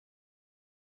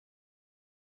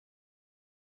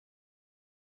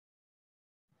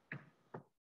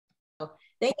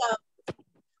Thank y'all.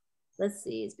 Let's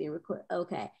see, it's being recorded.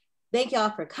 Okay. Thank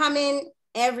y'all for coming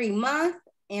every month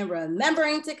and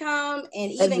remembering to come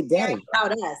and even caring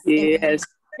about us. Yes.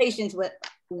 Patience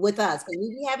with us, because we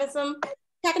be having some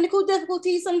technical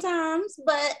difficulties sometimes,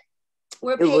 but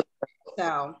we're patient.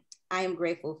 So I am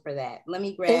grateful for that. Let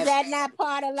me grab. Is that not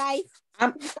part of life?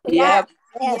 Yeah.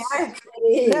 Yes.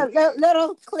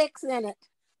 Little clicks in it.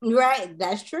 Right.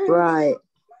 That's true. Right.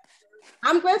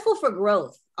 I'm grateful for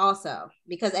growth also,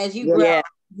 because as you grow,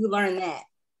 you learn that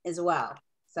as well.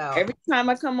 So every time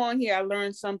I come on here, I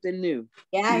learn something new.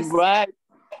 Yes. Right.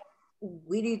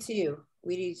 We do too.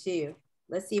 We do too.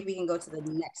 Let's see if we can go to the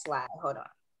next slide. Hold on.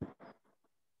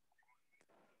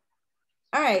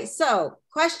 All right. So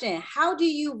question, how do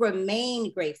you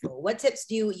remain grateful? What tips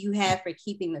do you have for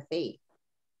keeping the faith?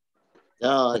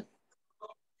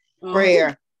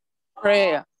 Prayer.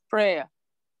 Prayer.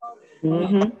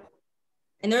 Mm-hmm.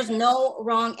 And there's no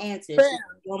wrong answers.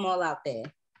 Throw them all out there.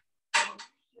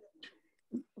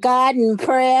 God and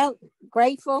prayer,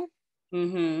 grateful.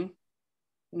 Mm-hmm.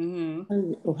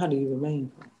 Mm-hmm. How do you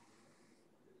remain?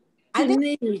 I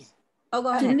think. Oh, go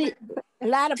ahead. A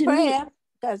lot of prayer,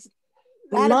 because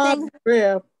a lot of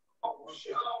prayer.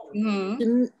 Mm-hmm. To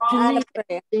me,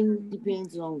 everything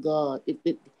depends on God.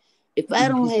 If I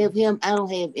don't have Him, I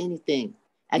don't have anything.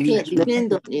 I can't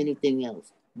depend on anything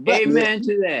else. But amen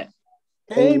to that.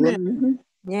 Amen.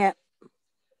 Yeah.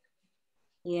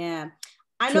 Yeah.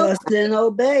 I know. Trust and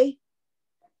obey.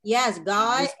 Yes,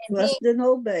 God. Trust and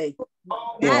obey.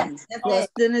 Yes,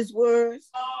 trust in His words.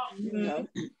 You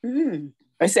know.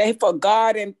 I say for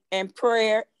God and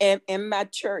prayer and in my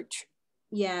church.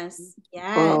 Yes.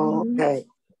 Yes. Oh, okay.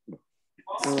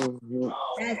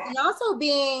 Yes. And also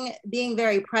being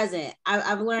very present.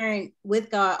 I've learned with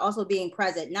God also being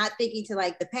present, not thinking to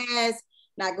like the past,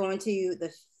 not going to the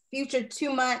future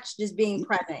too much, just being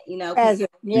present, you know.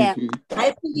 Yeah.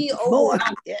 Life can be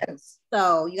overwhelming. Yes.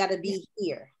 So you got to be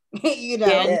here. You know.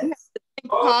 Yeah, you have to think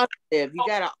positive. You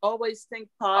gotta always think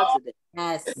positive.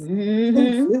 Yes.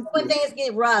 Mm-hmm. When things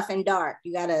get rough and dark,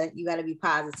 you gotta be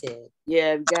positive.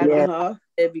 Yeah, you gotta.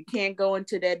 If you can't go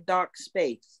into that dark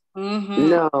space. Mm-hmm.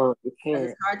 No, you can't.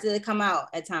 It's hard to come out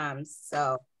at times.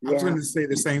 So I was going to say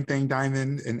the same thing,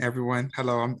 Diamond and everyone.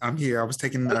 Hello, I'm here. I was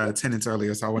taking attendance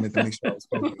earlier, so I wanted to make sure I was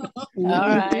focused. All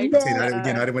right. Say that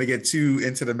again. I didn't want to get too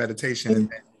into the meditation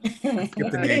and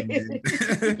skip the name.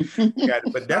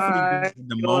 But definitely in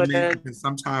the moment, because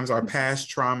sometimes our past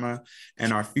trauma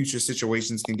and our future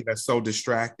situations can get us so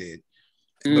distracted.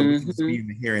 But we can just be in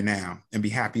the here and now and be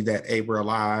happy that we're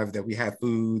alive, that we have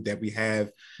food, that we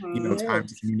have, time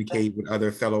to communicate with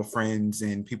other fellow friends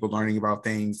and people learning about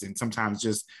things, and sometimes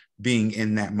just being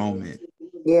in that moment.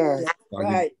 Yes,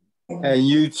 right. And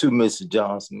you too, Mr.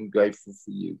 Johnson. I'm grateful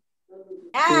for you.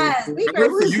 Yes, I'm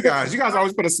grateful for you guys. You guys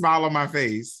always put a smile on my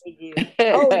face. You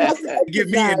give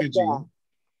me energy.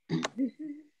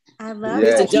 I love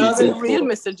Mr. Johnson. Real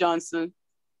Mr. Johnson.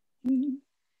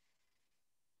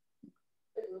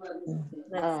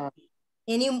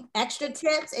 Any extra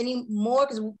tips? Any more?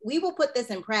 Because we will put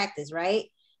this in practice, right?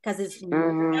 Because it's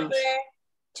remember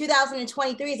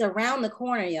 2023 is around the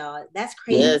corner, y'all. That's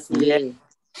crazy. Yes, it is.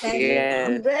 Yeah.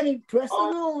 I'm ready. Pressing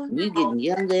on. We're getting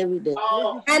younger every day.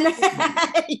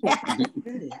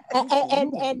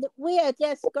 And we are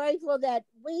just grateful that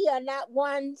we are not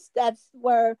ones that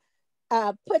were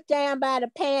put down by the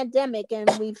pandemic, and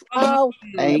we're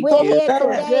here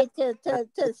today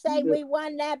to say we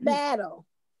won that battle.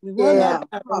 We won that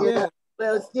battle. Yeah.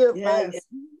 Well, still fighting.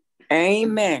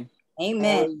 Amen.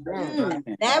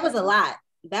 That was a lot.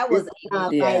 That was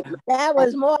that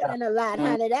was more than a lot,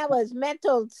 honey. That was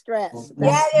mental stress.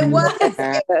 Yeah, it was.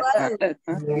 It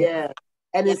was. Yeah,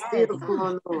 and it's still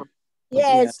going on.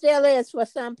 Yeah, it still is for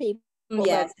some people.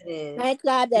 Yes, it is. Thank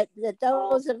God that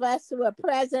those of us who are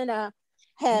present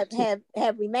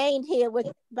have remained here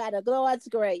by the Lord's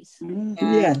grace.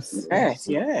 Yes.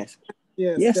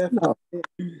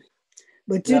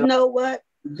 But you know what?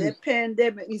 That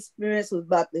pandemic experience was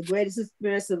about the greatest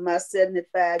experience of my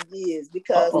 75 years,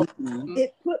 because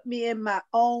it put me in my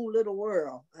own little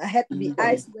world. I had to be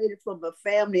isolated from my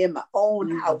family in my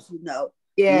own house,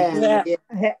 Yeah.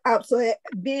 So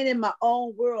being in my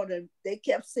own world, and they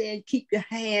kept saying, keep your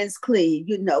hands clean,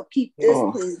 keep this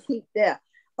clean, keep that.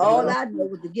 All I know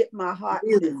was to get my heart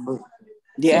clean.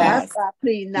 Yeah, so I started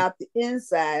cleaning out the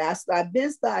inside. I've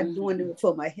been started doing it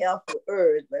for my health with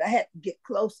herbs, but I had to get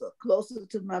closer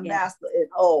to my master and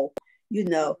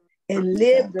and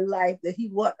live the life that he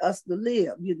wants us to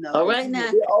live. All right now.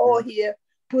 We're all here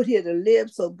put here to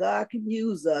live so God can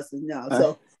use us. And now,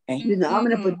 so I'm in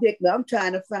a predicament. I'm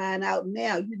trying to find out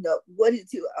now. What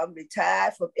is you? I'm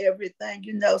retired from everything.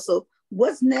 So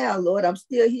what's now, Lord? I'm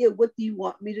still here. What do you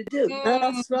want me to do?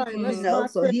 That's right.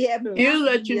 So He haven't. He'll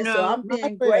let you know. So I'm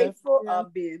being grateful.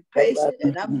 I'm being patient,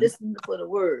 and I'm listening for the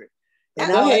word.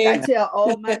 And I tell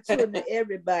all my children,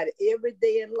 everybody, every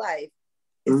day in life,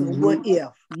 it's a what if.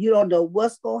 You don't know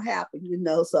what's gonna happen.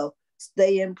 So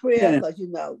stay in prayer because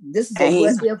this is a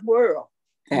what if world.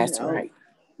 That's right.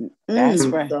 That's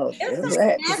right. So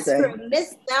that's for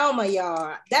Miss Thelma,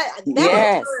 y'all. That was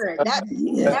her. That was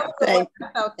the word.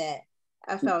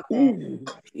 I felt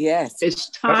that. Yes. It's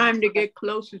time to get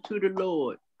closer to the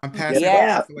Lord. I'm passing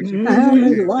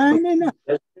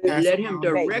let Him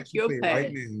direct your path.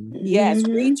 Right yes.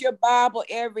 Read your Bible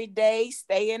every day.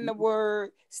 Stay in the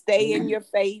Word. Stay in your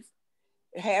faith.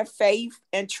 Have faith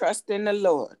and trust in the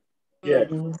Lord. Yeah.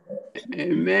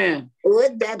 Amen.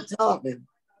 What that talking?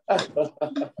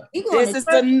 This is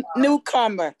the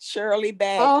newcomer, Shirley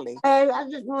Bagley. Okay, I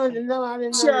just wanted to know. I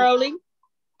didn't know. Shirley.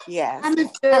 Yes. I miss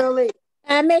Shirley.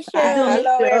 I miss Shirley.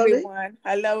 Hello, everyone.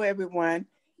 Hello, everyone.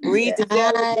 Read the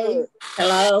daily word.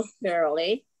 Hello,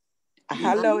 Shirley.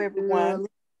 Hello, everyone.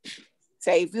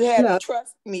 Say, if you have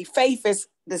trust me, faith is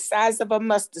the size of a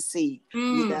mustard seed.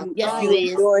 Yes,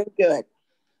 you're doing good.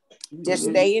 Just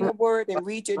stay in the word and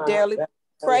read your daily.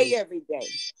 Pray every day.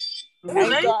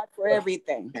 Thank God for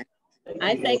everything.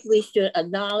 I think we should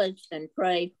acknowledge and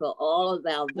pray for all of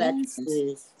our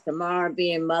veterans. Tomorrow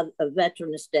being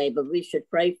Veterans Day, but we should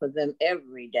pray for them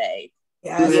every day.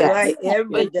 That's right.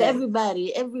 Every day.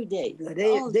 Everybody, every day.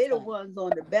 They're the ones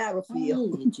on the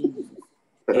battlefield.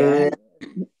 When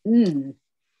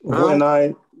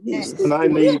I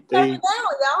need things.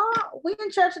 Y'all, we in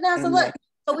church now. So look,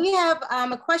 so we have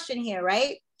a question here,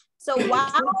 right? So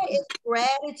why is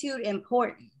gratitude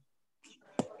important?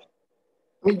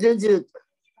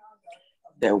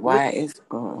 Why is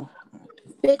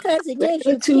because it gives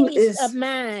you peace of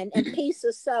mind and peace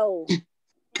of soul.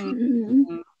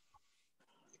 And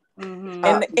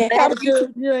it helps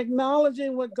you. You're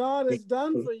acknowledging what God has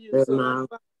done for you. So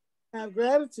have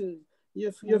gratitude.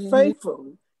 You're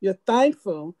faithful. You're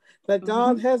thankful that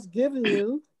God has given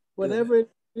you whatever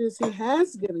it is He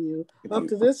has given you up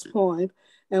to this point.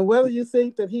 And whether you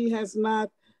think that He has not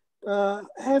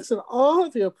answered all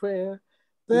of your prayer,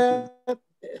 that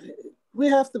we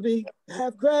have to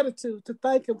have gratitude to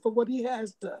thank Him for what He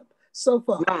has done so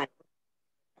far. Right.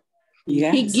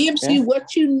 Yes. He gives you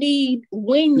what you need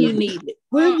when you need it.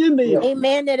 When you need it.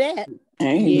 Amen to that.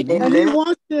 Amen. And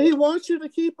He wants you to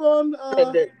keep on.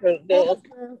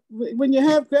 When you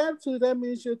have gratitude, that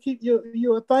means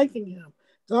you are thanking Him.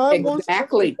 God wants us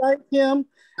to thank Him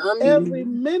every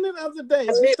minute of the day.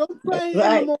 Just don't pray in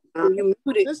the morning.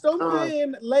 Just don't pray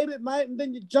late at night and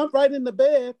then you jump right in the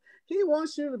bed. He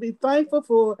wants you to be thankful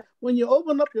for when you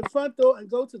open up your front door and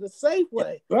go to the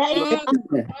Safeway. Right.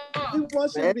 He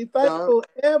wants you to be thankful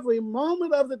every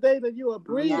moment of the day that you are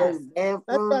breathing. That's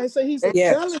why I say He's a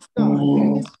jealous God.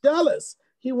 He's jealous.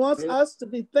 He wants us to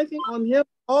be thinking on Him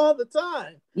all the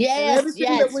time. Yes,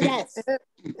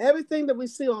 everything that we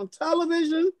see on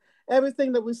television,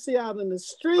 everything that we see out in the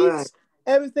streets,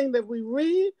 everything that we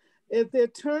read, if they're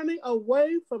turning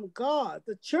away from God,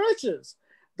 the churches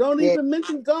don't even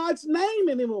mention God's name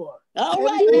anymore. All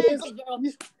right,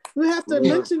 we have to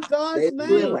mention God's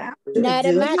name. Not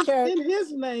in my church. In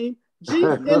His name,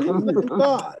 Jesus, in His name,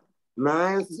 God.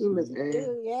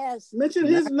 Yes. Mention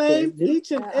His name each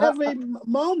and every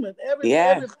moment, every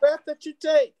breath that you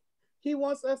take. He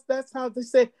wants us. That's how they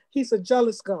say He's a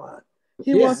jealous God.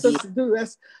 He wants us to do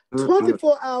that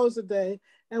 24 hours a day,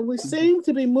 and we seem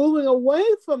to be moving away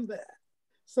from that.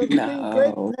 So being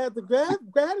grateful, have the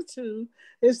gratitude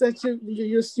is that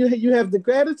you have the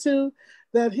gratitude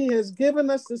that He has given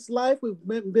us this life.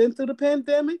 We've been through the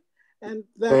pandemic, and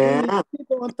that we need to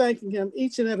keep on thanking Him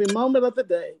each and every moment of the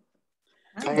day.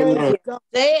 Amen.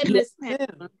 Say it, Miss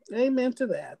Pam. Amen to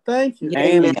that. Thank you.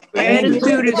 Amen.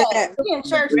 Gratitude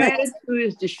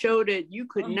is to show that you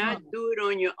could not do it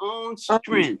on your own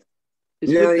strength.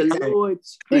 It's with the Lord's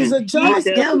strength. He's a jealous.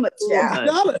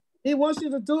 He wants you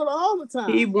to do it all the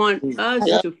time. He wants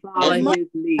us to follow His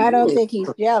lead. I don't think He's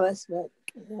jealous, but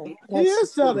He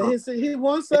is jealous. He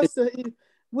wants us to.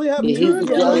 We have turned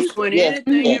away from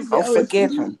anything.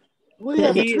 Forgive Him. We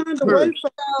have turned away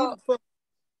from.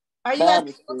 Are you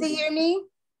guys able to hear me?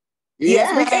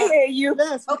 Yes, we can hear you.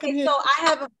 Yes, okay, so I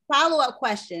have a follow-up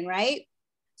question, right?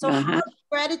 So how is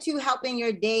gratitude helping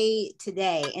your day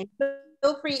today? And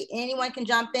feel free, anyone can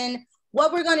jump in.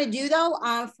 What we're going to do though,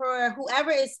 for whoever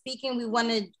is speaking, we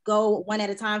want to go one at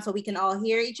a time so we can all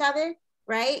hear each other.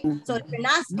 right? So if you're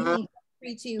not speaking, feel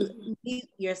free to mute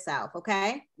yourself,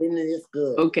 okay? Then it's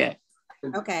good. Okay.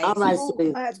 Okay. All right,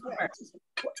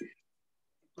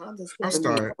 I'll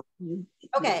start.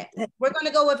 Okay, we're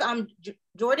gonna go with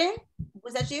Jordan.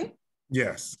 Was that you?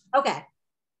 Yes. Okay.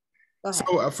 Go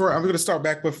ahead. So I'm going to start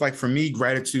back with, like, for me,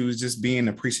 gratitude is just being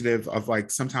appreciative of,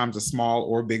 like, sometimes the small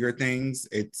or bigger things.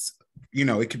 It's, you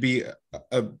know, it could be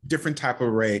a different type of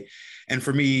array. And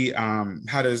for me,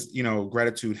 how does, you know,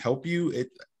 gratitude help you?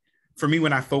 For me,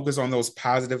 when I focus on those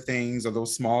positive things or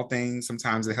those small things,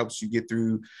 sometimes it helps you get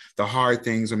through the hard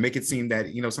things, or make it seem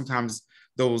that, you know, sometimes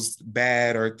those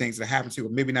bad or things that happen to you,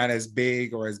 maybe not as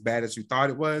big or as bad as you thought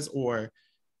it was, or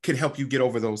could help you get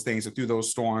over those things or through those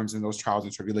storms and those trials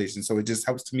and tribulations. So it just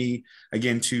helps to me,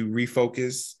 again, to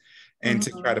refocus and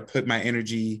to try to put my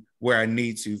energy where I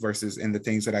need to versus in the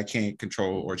things that I can't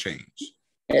control or change.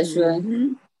 That's right.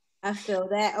 I feel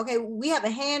that. Okay, we have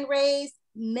a hand raised.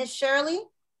 Miss Shirley.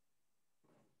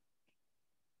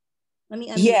 Let me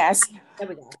unmute. Yes. There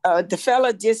we go. The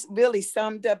fella just really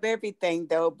summed up everything,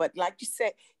 though. But like you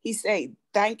said, he said,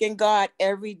 thanking God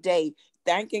every day.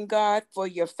 Thanking God for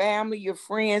your family, your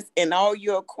friends, and all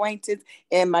your acquaintances,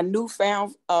 and my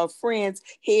newfound friends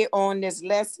here on this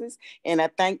lessons. And I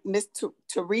thank Miss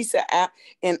Teresa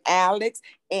and Alex,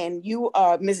 and you,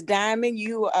 Miss Diamond.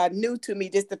 You are new to me.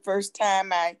 This is the first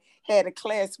time I had a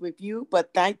class with you,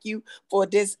 but thank you for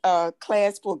this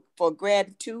class for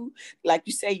gratitude. Like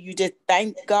you say, you just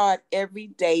thank God every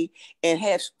day and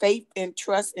have faith and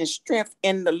trust and strength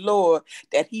in the Lord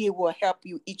that He will help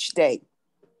you each day.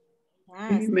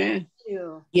 Yes, amen. thank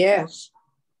you. Yes.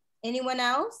 Anyone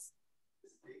else?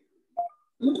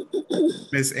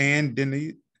 Miss Ann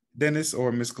Dennis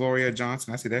or Miss Gloria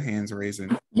Johnson. I see their hands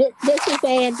raising. This is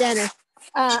Ann Dennis.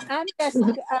 I'm just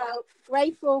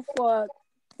grateful for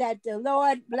that the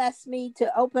Lord blessed me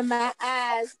to open my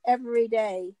eyes every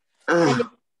day, and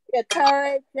the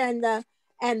courage and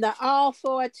the all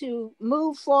for to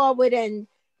move forward and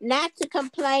not to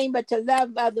complain, but to love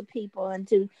other people and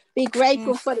to be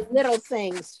grateful for the little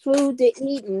things, food to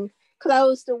eat and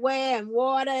clothes to wear and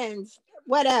water and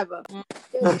whatever.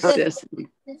 Just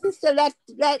to let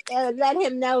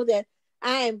him know that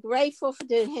I am grateful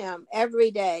to him every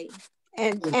day.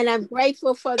 And I'm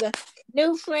grateful for the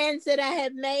new friends that I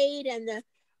have made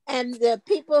and the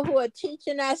people who are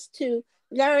teaching us to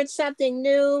learn something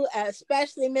new,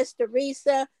 especially Miss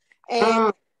Teresa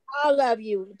and all of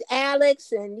you,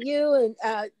 Alex and you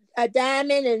and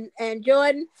Diamond and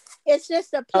Jordan. It's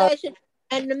just a pleasure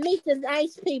and to meet the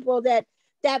nice people that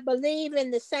believe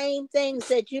in the same things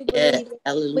that you believe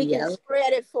in. We can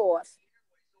spread it forth.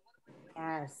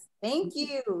 Yes. Thank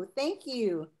you. Thank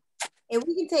you. And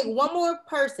we can take one more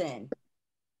person.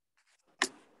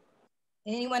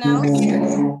 Anyone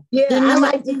else? Yeah, I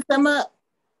like to come up.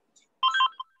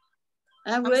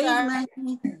 I raise my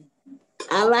hand.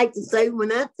 I like to say,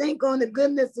 when I think on the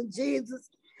goodness of Jesus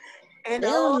and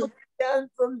all He's done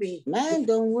for me, mine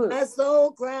don't work. My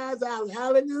soul cries out,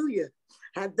 hallelujah.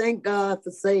 I thank God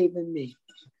for saving me.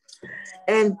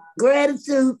 And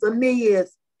gratitude for me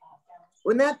is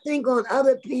when I think on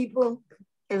other people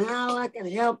and how I can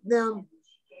help them,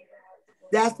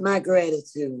 that's my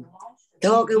gratitude.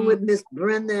 Talking with Miss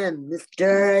Brenda and Miss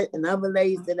Jared and other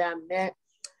ladies that I met,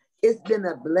 it's been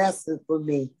a blessing for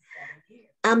me.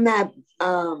 I'm not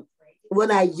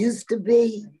what I used to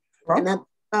be, and I thank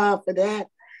God for that.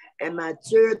 And my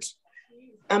church,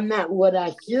 I'm not what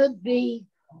I should be,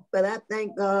 but I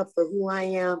thank God for who I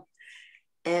am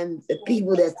and the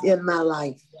people that's in my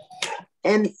life.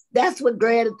 And that's what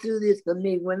gratitude is for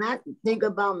me. When I think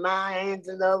about Maya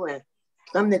Angelou and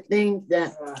some of the things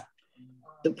that,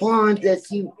 the poems that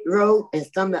she wrote and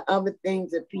some of the other things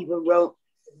that people wrote,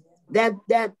 that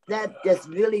just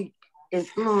really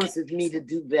influences me to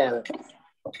do better.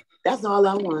 That's all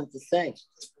I wanted to say.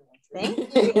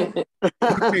 Thank you.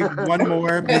 One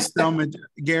more, Miss Thelma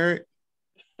Garrett.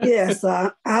 Yes,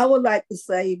 I would like to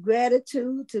say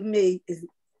gratitude to me is,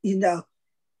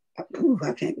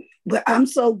 I can't, but I'm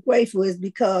so grateful is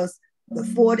because the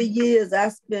 40 years I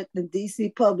spent in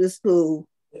DC public school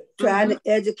trying to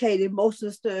educate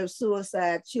emotionally disturbed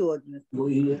suicide children.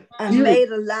 I made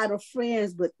a lot of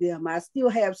friends with them. I still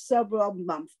have several of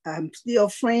them I'm still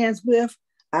friends with.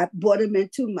 I brought them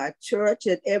into my church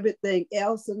and everything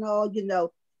else and all,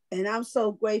 and I'm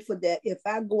so grateful that if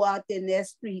I go out there in that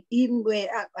street, even when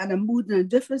I'm moving in a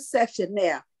different section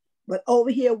now, but over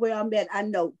here where I'm at, I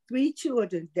know 3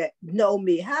 children that know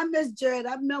me. Hi, Miss Jared.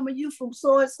 I remember you from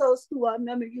so-and-so school. I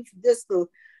remember you from this school.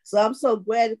 So I'm so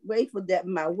grateful that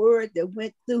my word that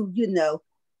went through,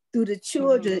 through the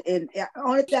children, and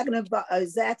only talking about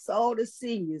exacts all the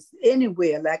seniors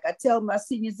anywhere. Like I tell my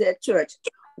seniors at church,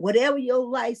 whatever your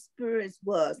life experience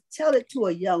was, tell it to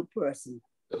a young person.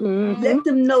 Let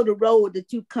them know the road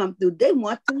that you come through. They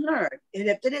want to learn. And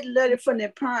if they didn't learn it from their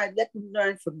parents, let them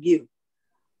learn from you.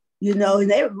 You know,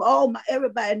 and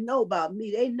everybody know about me.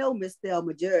 They know Miss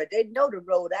Thelma Jared. They know the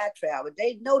road I traveled.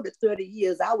 They know the 30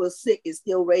 years I was sick and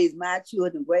still raised my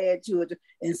children, grandchildren,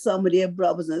 and some of their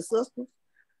brothers and sisters.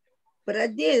 But I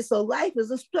did. So life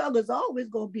is a struggle. It's always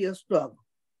going to be a struggle.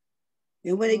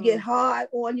 And when it get hard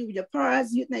on you, your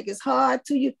parents, you think it's hard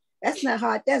to you. That's not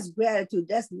hard. That's gratitude.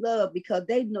 That's love, because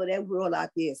they know that world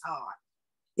out there is hard.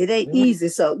 It ain't easy.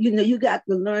 So, you know, you got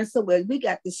to learn somewhere. We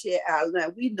got to share our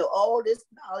learning. We know all this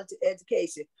knowledge and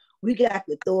education. We got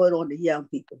to throw it on the young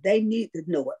people. They need to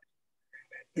know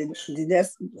it. And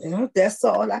that's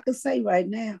all I can say right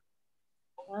now.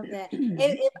 Love that.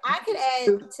 If I could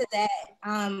add to that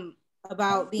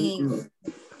about being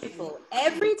grateful.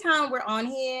 Every time we're on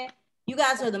here, you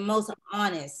guys are the most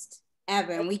honest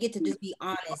ever, and we get to just be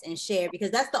honest and share,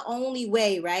 because that's the only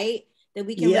way, right, that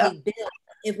we can really build,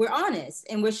 if we're honest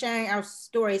and we're sharing our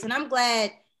stories. And I'm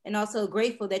glad and also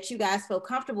grateful that you guys feel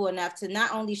comfortable enough to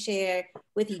not only share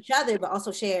with each other, but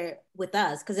also share with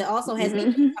us, because it also has me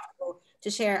comfortable to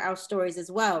share our stories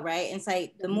as well, right? And it's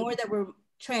like the more that we're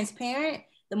transparent,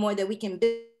 the more that we can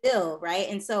build, right?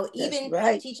 And so even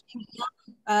teaching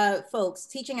young folks,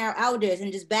 teaching our elders,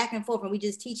 and just back and forth, and we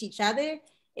just teach each other,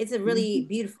 it's a really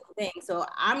beautiful thing. So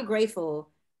I'm grateful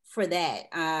for that,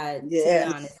 to be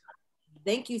honest.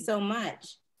 Thank you so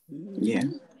much. Yeah. All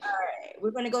right,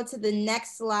 we're going to go to the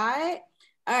next slide.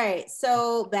 All right,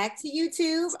 so back to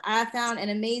YouTube. I found an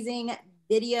amazing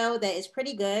video that is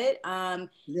pretty good.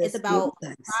 It's about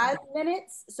 5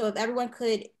 minutes. So if everyone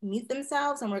could mute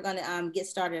themselves, and we're going to get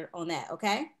started on that,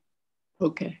 okay?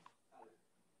 Okay.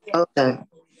 Okay.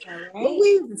 All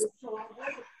right.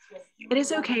 It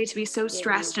is okay to be so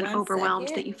stressed and overwhelmed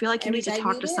that you feel like you need to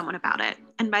talk to someone about it.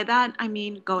 And by that, I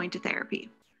mean going to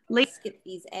therapy. Skip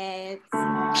these ads.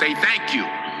 Say thank you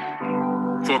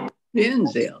for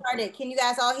Denzel. Can you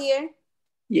guys all hear?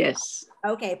 Yes.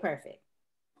 Okay, perfect.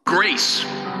 Grace.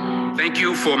 Thank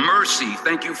you for mercy.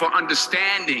 Thank you for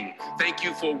understanding. Thank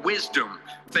you for wisdom.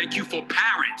 Thank you for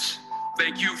parents.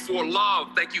 Thank you for love.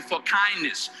 Thank you for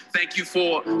kindness. Thank you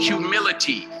for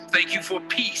humility. Thank you for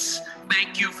peace.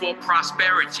 Thank you for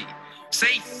prosperity.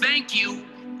 Say thank you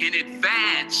in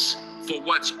advance for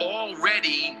what's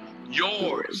already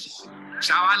yours. It's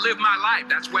how I live my life.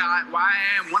 That's why I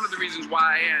am. One of the reasons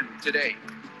why I am today.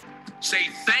 Say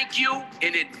thank you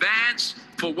in advance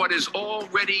for what is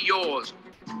already yours.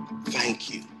 Thank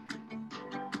you.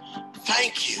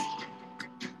 Thank you.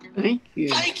 Thank you.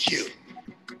 Thank you.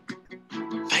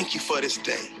 Thank you for this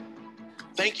day.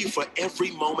 Thank you for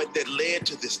every moment that led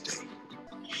to this day.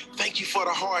 Thank you for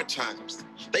the hard times.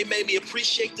 They made me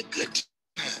appreciate the good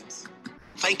times.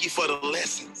 Thank you for the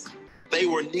lessons. They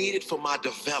were needed for my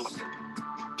development.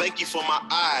 Thank you for my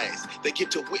eyes that get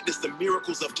to witness the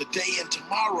miracles of today and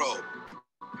tomorrow.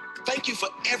 Thank you for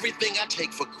everything I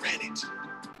take for granted.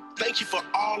 Thank you for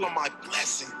all of my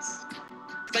blessings.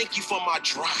 Thank you for my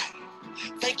drive.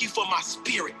 Thank you for my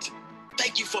spirit.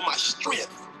 Thank you for my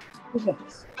strength.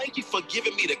 Yes. Thank you for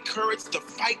giving me the courage to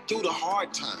fight through the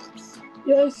hard times.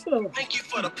 Yes, sir. Thank you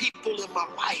for the people in my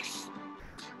life,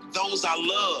 those I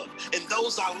love and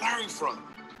those I learn from.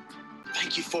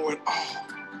 Thank you for it all.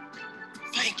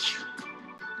 Thank you.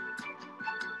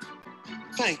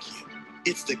 Thank you.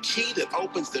 It's the key that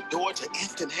opens the door to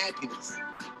instant happiness,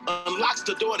 unlocks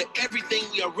the door to everything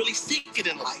we are really seeking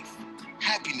in life,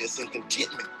 happiness and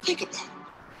contentment. Think about it.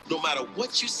 No matter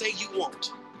what you say you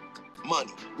want,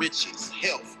 money, riches,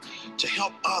 health, to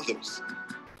help others,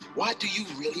 why do you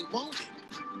really want it?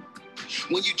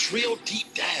 When you drill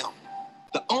deep down,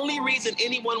 the only reason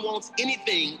anyone wants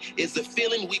anything is the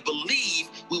feeling we believe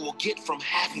we will get from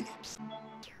happiness.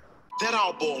 That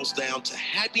all boils down to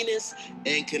happiness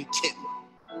and contentment.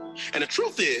 And the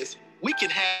truth is, we can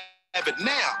have it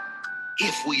now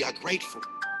if we are grateful.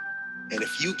 And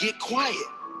if you get quiet,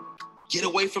 get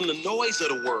away from the noise of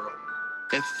the world,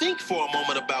 and think for a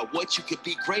moment about what you could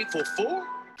be grateful for,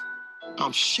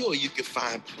 I'm sure you could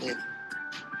find plenty.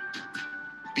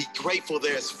 Be grateful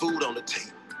there's food on the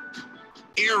table,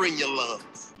 air in your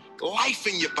lungs, life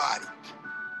in your body.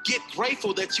 Get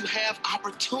grateful that you have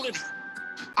opportunity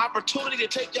to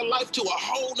take your life to a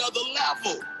whole nother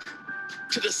level.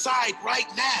 To decide right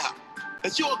now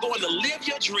that you are going to live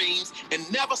your dreams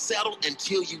and never settle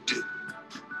until you do.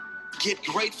 Get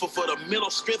grateful for the mental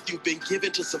strength you've been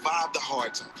given to survive the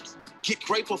hard times. Get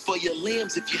grateful for your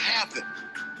limbs if you have them.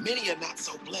 Many are not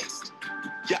so blessed.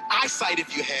 Your eyesight,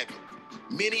 if you have it,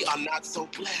 many are not so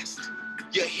blessed.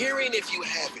 Your hearing, if you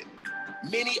have it,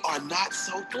 many are not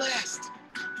so blessed.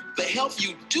 The health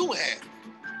you do have,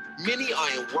 many are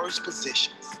in worse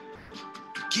positions.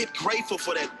 Get grateful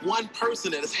for that one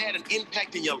person that has had an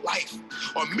impact in your life,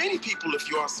 or many people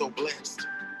if you are so blessed.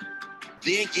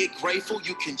 Then get grateful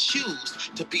you can choose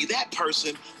to be that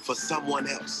person for someone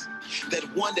else. That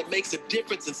one that makes a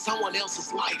difference in someone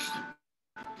else's life,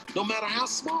 no matter how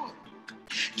small.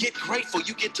 Get grateful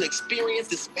you get to experience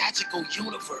this magical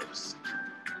universe.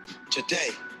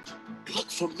 Today,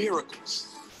 look for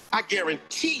miracles. I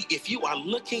guarantee if you are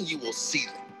looking, you will see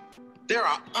them. There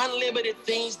are unlimited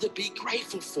things to be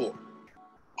grateful for.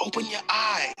 Open your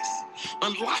eyes.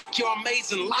 Unlock your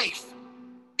amazing life.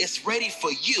 It's ready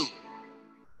for you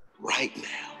right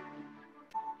now.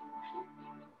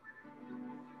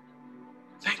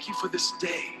 Thank you for this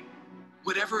day,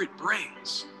 whatever it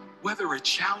brings, whether a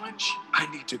challenge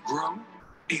I need to grow,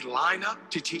 a lineup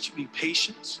to teach me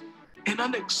patience, an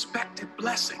unexpected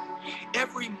blessing,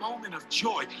 every moment of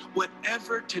joy,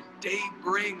 whatever today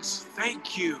brings,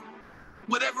 thank you.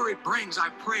 Whatever it brings, I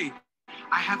pray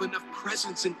I have enough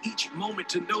presence in each moment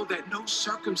to know that no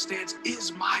circumstance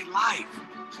is my life.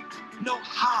 No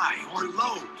high or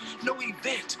low, no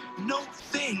event, no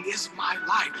thing is my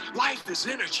life. Life is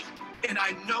energy, and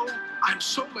I know I'm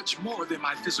so much more than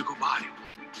my physical body.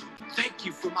 Thank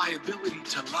you for my ability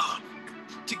to love,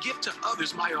 to give to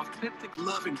others my authentic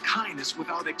love and kindness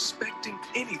without expecting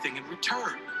anything in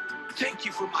return. Thank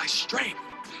you for my strength.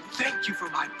 Thank you for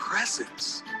my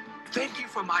presence. Thank you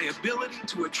for my ability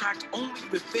to attract only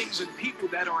the things and people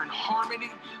that are in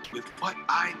harmony with what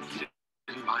I need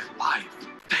in my life.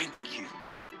 Thank you.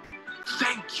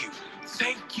 Thank you.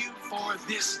 Thank you for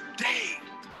this day,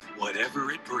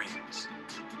 whatever it brings.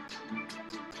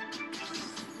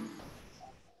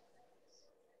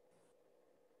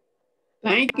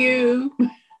 Thank you.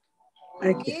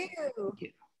 Thank you.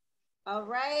 All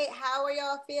right. How are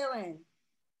y'all feeling?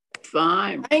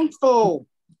 Fine. Thankful.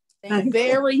 Thankful.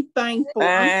 Very thankful.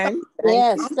 I'm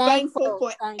thankful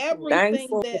for everything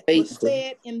that was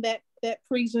said in that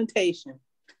presentation.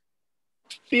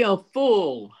 Feel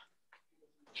full.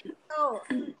 So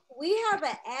we have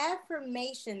an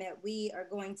affirmation that we are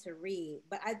going to read,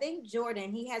 but I think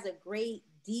Jordan, he has a great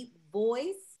deep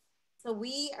voice. So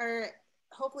we are,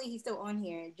 hopefully he's still on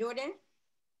here. Jordan?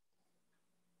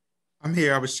 I'm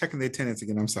here. I was checking the attendance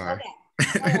again. I'm sorry.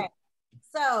 Okay. All right.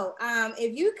 So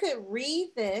if you could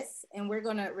read this, and we're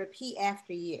going to repeat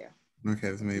after you. Okay,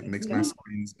 let me make my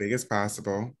screen as big as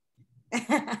possible.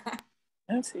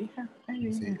 Let's see.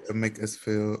 It'll make us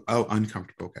feel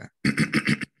uncomfortable. Okay.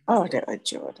 Oh, that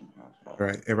Jordan. All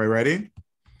right, everybody ready?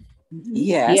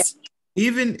 Yes.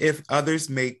 Even if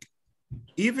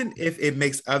it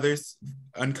makes others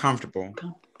uncomfortable,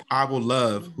 I will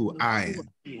love who I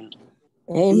am.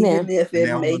 Amen. Even if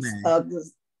it makes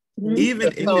others. Even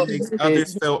if it makes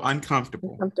others feel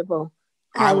uncomfortable,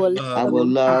 I will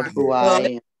love who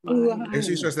I am. Make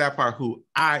sure you stress that part, who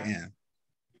I am.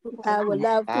 I will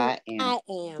love who I am.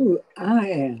 Who I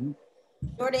am.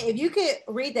 Jordan, if you could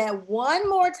read that one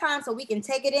more time so we can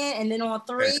take it in, and then on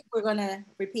 3, we're going to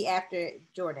repeat after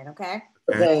Jordan, okay?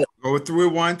 Okay. Go through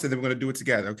it once, and then we're going to do it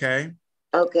together, okay?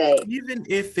 Okay. Even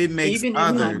if it makes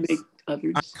others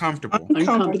uncomfortable,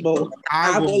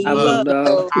 I will love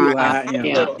who I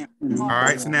am. All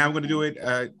right, so now I'm going to do it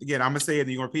again. I'm going to say it, and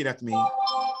you're going to repeat after me.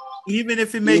 Even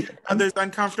if it makes others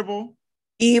uncomfortable.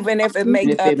 Even if it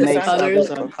makes others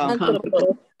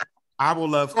uncomfortable. I will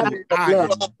love who I am.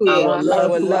 I will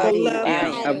love who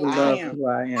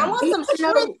I am. I want some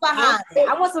strength behind it.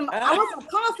 I want some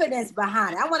confidence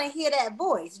behind it. I want to hear that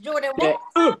voice. Jordan,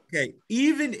 okay.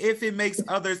 Even if it makes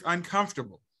others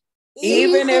uncomfortable.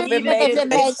 Even if it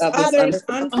makes others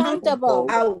uncomfortable.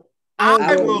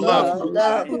 I will love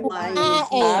who I am.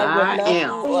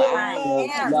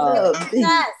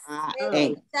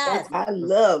 I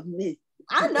love me.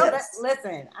 I know that.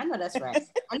 Listen, I know that's right.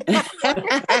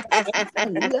 I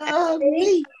love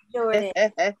me, Jordan. Yeah,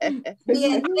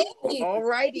 thank you. All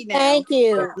righty now. Thank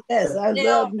you. Yes, I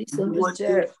love me some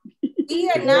Jerry.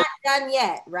 We are not done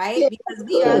yet, right? Because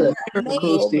we are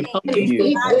amazing.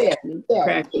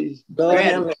 Practice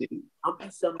gratitude.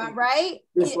 All right.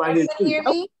 Can you hear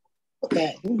me?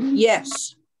 Okay.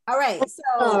 Yes. All right.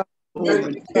 So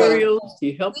materials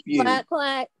to help you.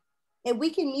 Clack. If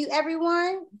we can mute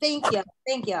everyone, thank you.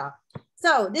 Thank y'all.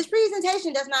 So this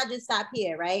presentation does not just stop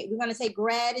here, right? We're going to take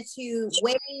gratitude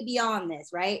way beyond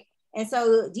this, right? And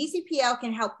so DCPL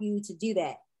can help you to do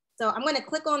that. So I'm going to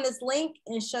click on this link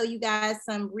and show you guys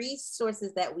some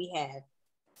resources that we have.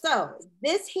 So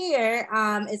this here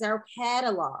is our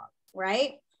catalog.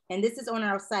 right? And this is on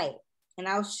our site. And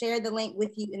I'll share the link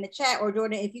with you in the chat, or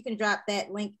Jordan, if you can drop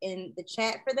that link in the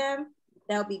chat for them,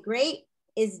 that'll be great.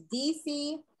 It's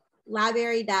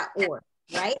dclibrary.org,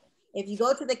 right? If you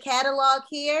go to the catalog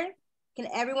here, can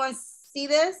everyone see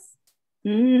this?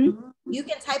 Mm-hmm. You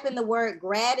can type in the word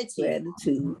gratitude.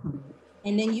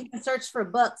 And then you can search for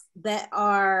books that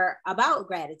are about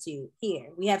gratitude here.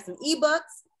 We have some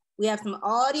ebooks. We have some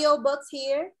audio books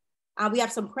here. We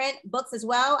have some print books as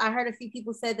well. I heard a few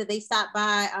people said that they stopped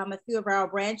by a few of our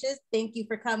branches. Thank you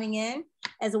for coming in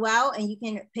as well. And you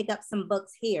can pick up some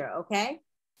books here, okay?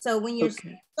 So when you're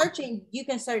searching, you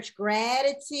can search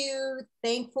gratitude,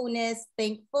 thankfulness,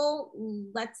 thankful.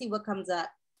 Let's see what comes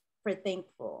up for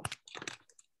thankful.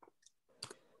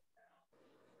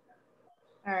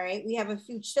 All right, we have a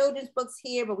few children's books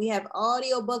here, but we have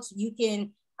audio books. You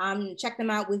can check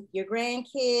them out with your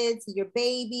grandkids, your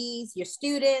babies, your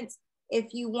students,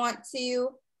 if you want to.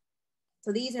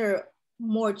 So these are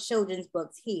more children's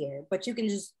books here, but you can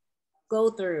just go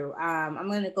through. I'm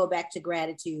going to go back to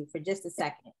gratitude for just a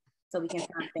second so we can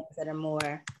find things that are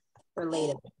more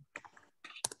relatable.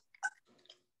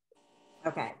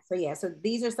 Okay, so yeah, so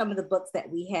these are some of the books that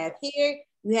we have here.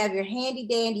 You have your handy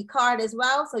dandy card as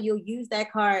well. So you'll use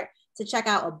that card to check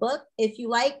out a book if you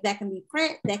like. That can be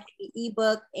print, that can be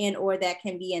ebook, and or that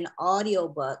can be an audio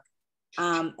book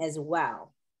as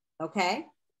well. Okay.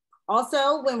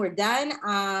 Also, when we're done,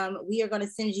 we are going to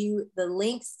send you the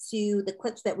links to the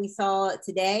clips that we saw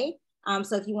today.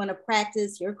 So if you want to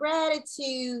practice your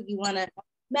gratitude, you want to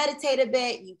meditate a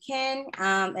bit, you can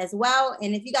as well.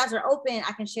 And if you guys are open,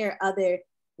 I can share other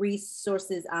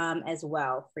resources as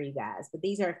well for you guys. But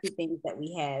these are a few things that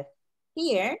we have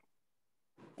here.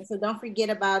 And so don't forget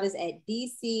about us at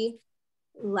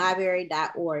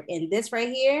dclibrary.org. And this right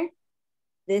here,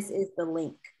 this is the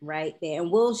link right there.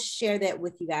 And we'll share that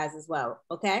with you guys as well,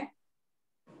 okay?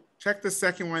 Check the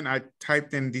second one. I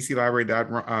typed in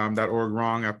dclibrary.org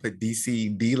wrong. I put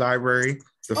DCD Library.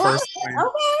 The first one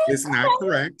is not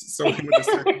correct. So with the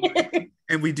second one.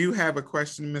 And we do have a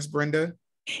question, Miss Brenda.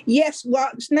 Yes, well,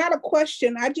 it's not a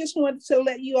question. I just wanted to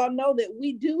let you all know that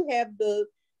we do have the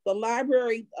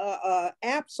library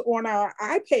apps on our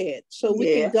iPad. So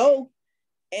we can go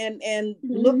and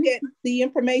look at the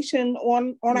information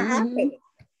on our iPad.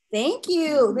 Thank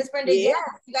you, Miss Brenda. Yes,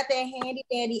 you got that handy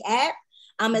dandy app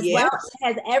as well. It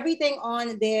has everything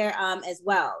on there as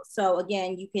well. So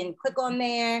again, you can click on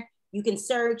there, you can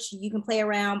search, you can play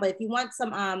around. But if you want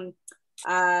some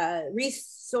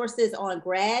resources on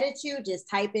gratitude, just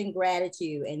type in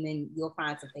gratitude and then you'll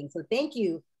find some things. So thank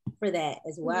you for that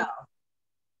as well.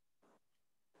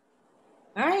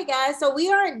 All right, guys, so we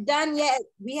aren't done yet.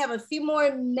 We have a few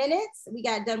more minutes. We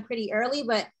got done pretty early,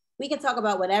 but we can talk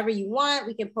about whatever you want.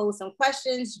 We can pose some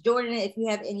questions. Jordan, if you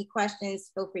have any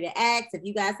questions, feel free to ask. If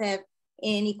you guys have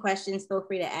any questions, feel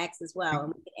free to ask as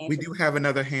well. We do have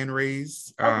another hand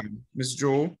raised. Ms.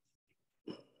 Jewel.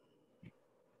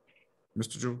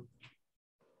 Mr.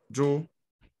 Jewel.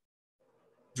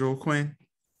 Jewel Quinn.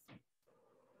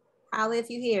 Holla if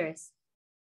you hear us.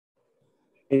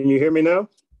 Can you hear me now?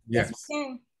 Yes.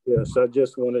 Yes, I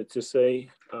just wanted to say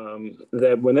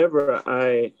that whenever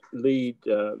I lead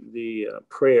the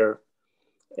prayer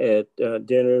at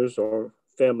dinners or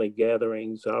family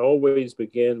gatherings, I always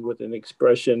begin with an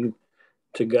expression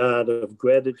to God of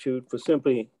gratitude for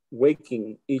simply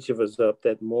waking each of us up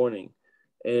that morning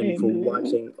and for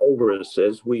watching over us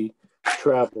as we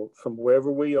travel from wherever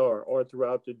we are or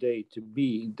throughout the day to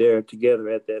be there together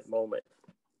at that moment.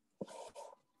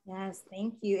 Yes,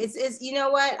 thank you. It's you know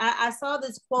what? I saw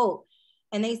this quote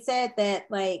and they said that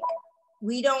like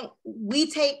we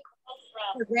take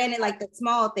for granted like the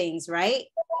small things, right?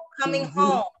 Coming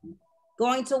home,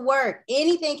 going to work,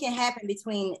 anything can happen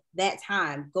between that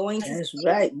time. Going to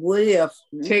right. What if?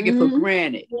 Take it for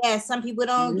granted. Yeah, some people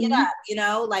don't get up, you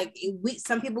know, like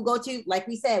some people go to, like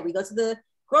we said, we go to the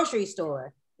grocery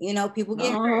store, you know, people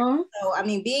get hurt. So I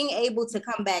mean, being able to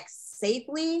come back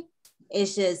safely,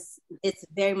 it's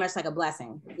very much like a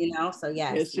blessing, you know? So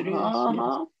yes. Yes, it is.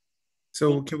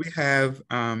 So can we have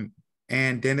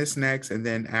Ann Dennis next, and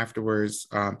then afterwards,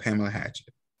 Pamela Hatchett?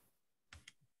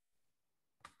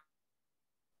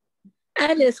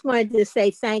 I just wanted to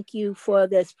say thank you for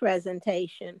this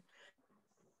presentation.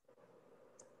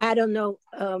 I don't know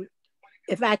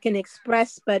if I can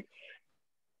express, but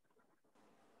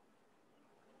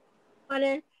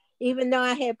even though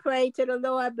I had prayed to the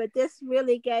Lord, but this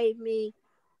really gave me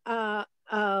a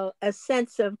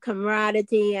sense of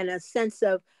camaraderie and a sense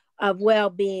of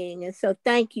well-being. And so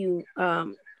thank you,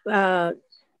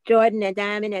 Jordan and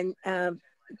Diamond, and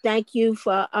thank you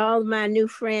for all my new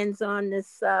friends on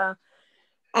this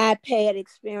iPad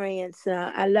experience.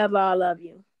 I love all of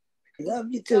you. Love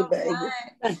you too, baby.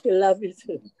 Thank you. Love you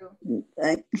too.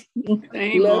 Thank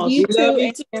you. Love you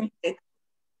too.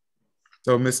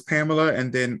 So Miss Pamela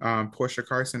and then Portia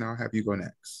Carson, I'll have you go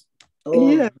next.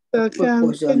 Yeah, can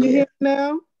you hear me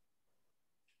now?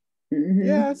 Mm-hmm.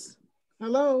 Yes.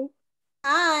 Hello.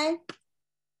 Hi.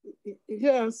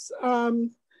 Yes.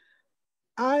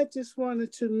 I just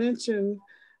wanted to mention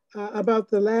about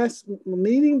the last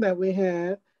meeting that we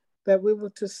had, that we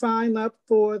were to sign up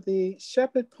for the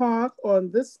Shepherd Park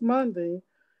on this Monday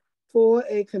for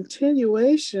a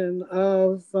continuation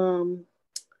of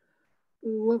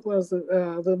what was it?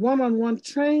 The one-on-one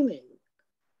training.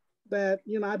 That,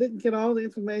 you know, I didn't get all the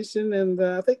information, and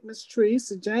I think Miss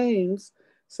Teresa James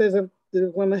says that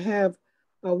they're going to have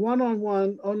a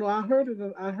one-on-one. Oh no, I heard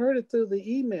it through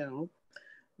the email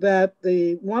that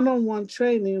the one-on-one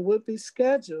training would be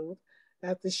scheduled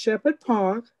at the Shepherd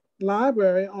Park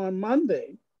Library on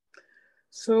Monday.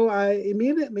 So I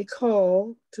immediately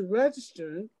called to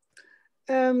register,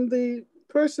 and the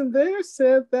person there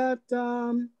said that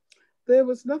there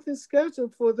was nothing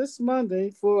scheduled for this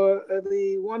Monday for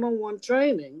the one-on-one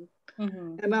training.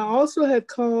 Mm-hmm. And I also had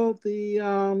called the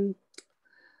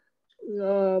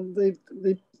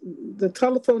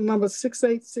telephone number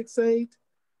 6868.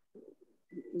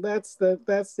 That's the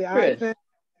iPad.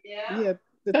 Yeah.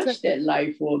 Touch that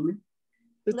light for me.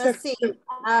 Let's see.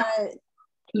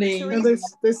 Please. And they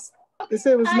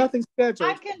said it was nothing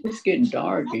scheduled. It's getting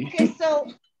dark. Okay, so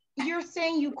you're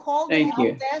saying you called the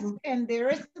help desk and there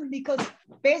is, because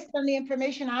based on the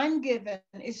information I'm given,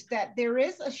 is that there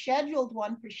is a scheduled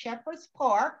one for Shepherd's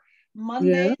Park,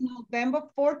 Monday, November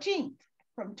 14th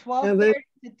from 12:30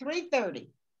 to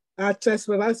 3:30. That's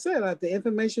what I said, the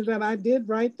information that I did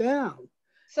write down.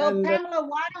 So and, Pamela,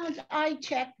 why don't I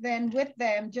check then with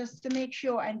them just to make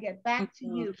sure and get back to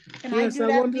you? Can I do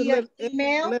that via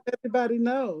email? Let everybody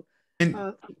know. And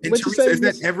Teresa, is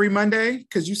that every Monday?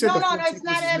 Because you said no, it's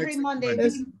not every Monday.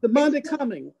 It's the Monday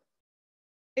coming.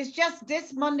 It's just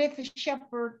this Monday for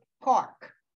Shepherd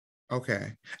Park.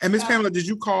 Okay. And Miss Pamela, did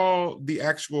you call the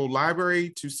actual library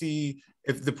to see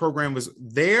if the program was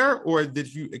there, or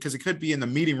did you? Because it could be in the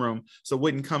meeting room, so it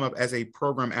wouldn't come up as a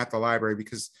program at the library,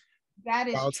 because that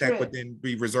is true. Would then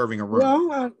be reserving a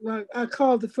room. Well, I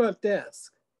called the front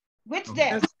desk. Which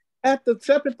desk? At the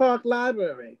Shepherd Park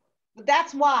Library. But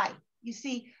that's why. You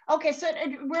see, okay, so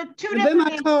we're two and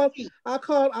different. Then I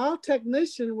called our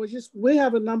technician, we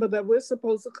have a number that we're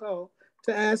supposed to call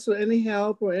to ask for any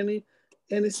help or any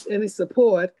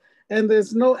support, and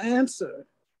there's no answer.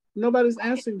 Nobody's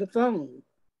answering the phone.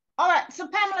 All right, so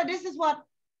Pamela, this is what,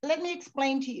 let me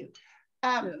explain to you.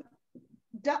 Wildtech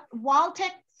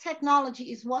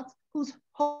Technology is who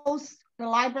hosts the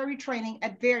library training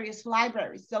at various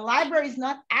libraries. The library is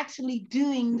not actually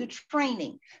doing the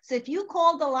training. So if you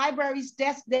call the library's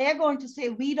desk, they're going to say,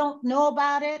 we don't know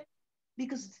about it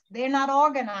because they're not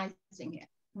organizing it.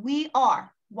 We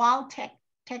are Wildtech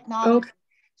Technology. Okay.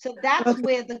 So that's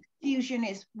where the confusion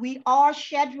is. We are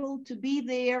scheduled to be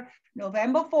there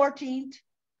November 14th.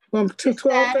 From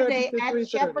 12:30 at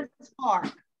Shepherd's Park.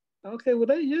 Okay, well,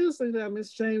 they usually have,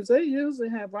 Miss James, they usually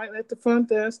have right at the front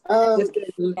desk. But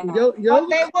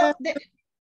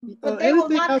they will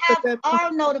not have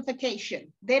our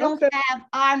notification. They don't have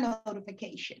our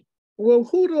notification. Well,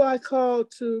 who do I call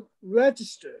to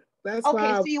register? That's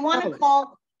okay, so you want to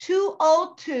call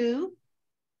 202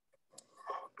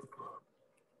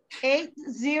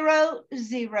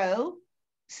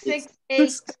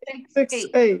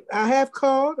 800-6868. I have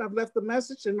called. I've left a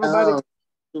message and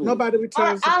nobody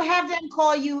returns. I'll have them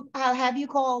call you. I'll have you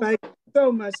call. Thank you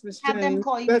so much, Ms. James. Have them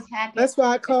call you. That's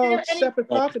why I called Shepherd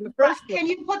Park in the first place. Can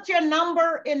you put your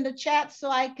number in the chat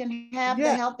so I can have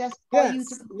the help desk call you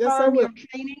to confirm your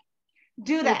training?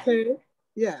 Do that. Okay.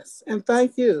 Yes, and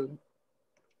thank you.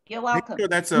 You're welcome. Sure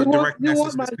that's a direct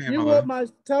message, Ms. Pamela. You want my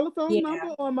telephone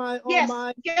number or my?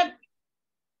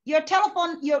 Your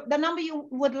telephone, the number you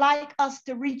would like us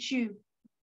to reach you.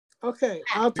 Okay,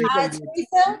 I'll do that.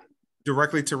 Teresa?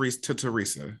 Directly to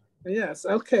Teresa. Yes,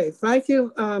 okay. Thank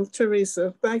you,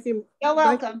 Teresa. Thank you. You're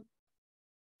welcome.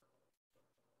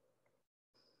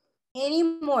 Any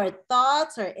more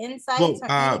thoughts or insights?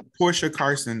 Well, Portia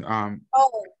Carson.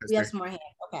 We have some more hands.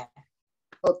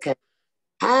 Okay.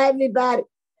 Hi, everybody.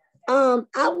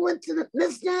 I went to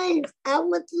Miss James. I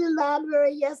went to the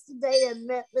library yesterday and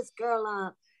met Miss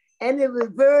Caroline, and it was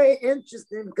very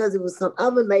interesting because there was some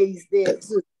other ladies there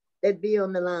too that be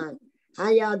on the line. How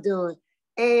y'all doing?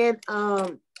 And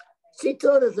she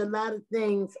taught us a lot of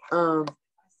things,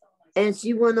 and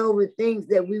she went over things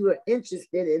that we were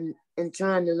interested in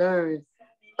trying to learn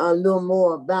a little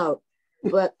more about.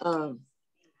 But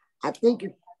I think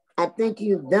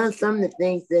you've done some of the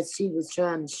things that she was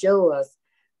trying to show us,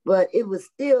 but it was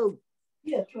still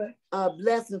a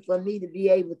blessing for me to be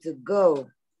able to go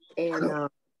and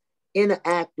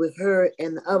interact with her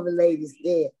and the other ladies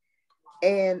there.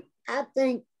 And I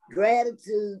think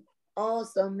gratitude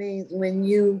also means when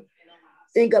you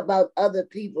think about other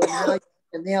people and how you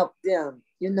can help them,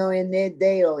 in their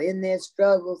day or in their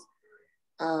struggles.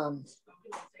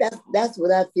 That's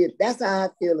what I feel. That's how I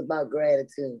feel about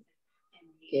gratitude.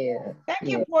 Yeah.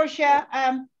 Thank you, Portia.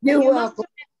 You're you welcome. must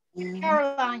have met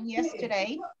Caroline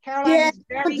yesterday. Caroline is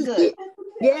very good.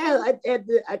 At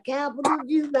the Capital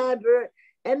View Library.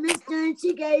 And Miss Jane,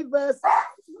 she gave us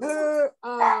her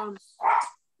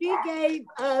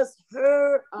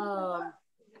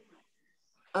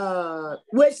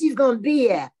where she's gonna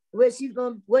be at,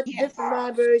 what different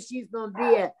libraries she's gonna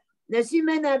be at. Now she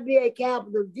may not be at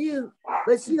Capitol View,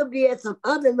 but she'll be at some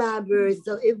other libraries.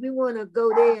 So if we want to go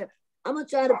there, I'm gonna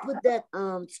try to put that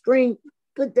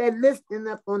put that listing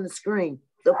up on the screen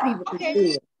so people can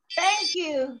see it.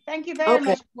 Thank you very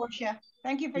much, Portia.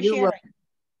 Thank you for sharing. Welcome.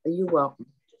 You're welcome.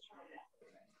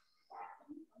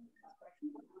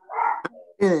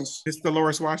 Miss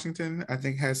Dolores Washington, I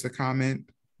think, has a comment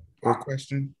or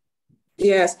question.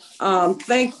 Yes.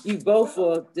 Thank you both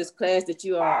for this class that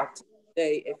you are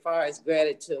today as far as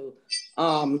gratitude.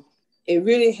 It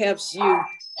really helps you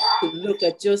to look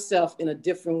at yourself in a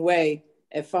different way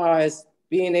as far as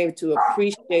being able to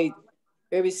appreciate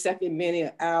every second,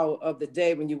 minute, hour of the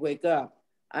day when you wake up.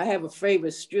 I have a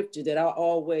favorite scripture that I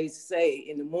always say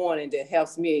in the morning that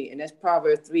helps me, and that's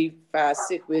Proverbs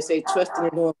 3:5-6, where it says, "Trust in the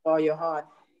Lord with all your heart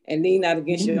and lean not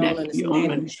against your own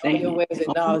understanding. In your ways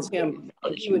acknowledge him,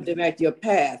 and he will direct your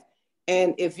path."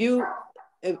 And if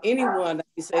anyone, like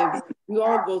you say, we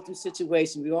all go through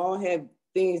situations, we all have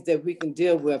things that we can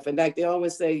deal with. And like they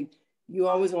always say, you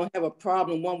always gonna have a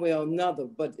problem one way or another,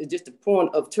 but it's just the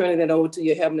point of turning it over to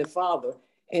your Heavenly Father,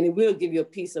 and it will give you a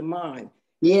peace of mind.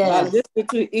 Yeah. By listening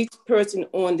to each person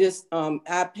on this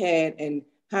iPad and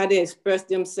how they express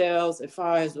themselves as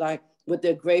far as like what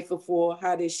they're grateful for,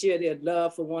 how they share their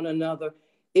love for one another,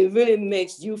 it really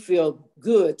makes you feel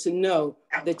good to know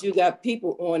that you got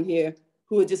people on here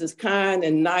who are just as kind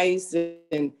and nice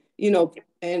and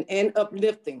and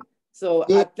uplifting. So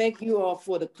I thank you all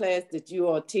for the class that you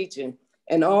are teaching.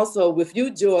 And also with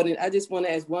you, Jordan, I just want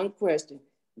to ask one question.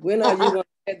 When are you going to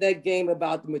have that game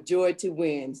about the majority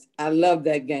wins? I love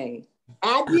that game.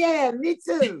 Yeah, me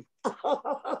too.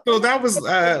 So that was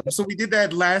so we did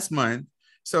that last month.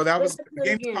 So that was the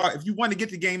game called, if you want to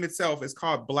get the game itself, it's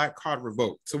called Black Card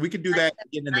Revoke. So we could do that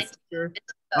again in the future.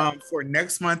 For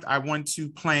next month, I want to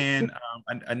plan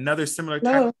another similar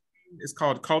type of game. It's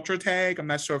called Culture Tag. I'm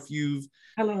not sure if you've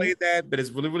played that, but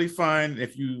it's really, really fun.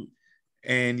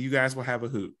 And you guys will have a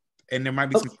hoot. And there might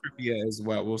be some trivia as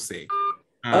well. We'll see.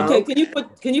 Okay, can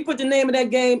you put the name of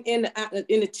that game in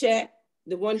the chat?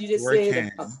 The one you just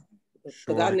said.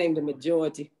 Because I named the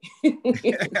majority.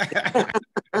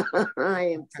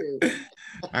 I am too.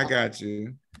 I got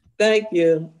you. Thank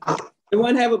you.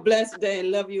 Everyone have a blessed day and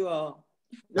love you all.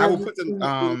 I will put it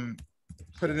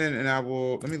in, and I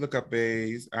will let me look up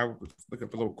a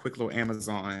quick little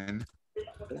Amazon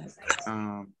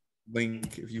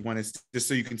link if you want to, just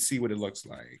so you can see what it looks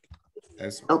like.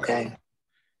 That's okay.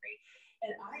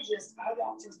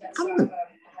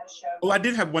 Well, I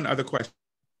did have one other question.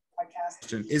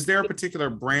 Is there a particular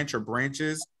branch or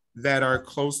branches that are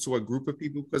close to a group of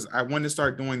people? Because I want to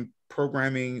start doing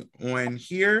programming on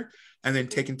here and then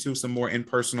taking to some more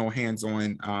impersonal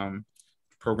hands-on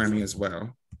programming as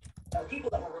well. People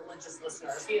that were religious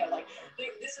listeners,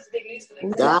 this is big news for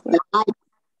them.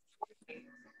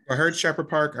 I heard Shepherd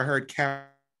Park. I heard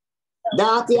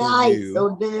Dottie Heights, so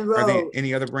Benny Road. Are there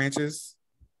any other branches?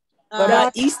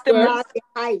 Eastern Market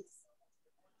Heights.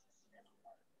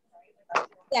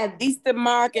 Yeah, Eastern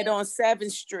Market on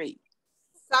 7th Street.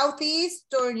 Southeast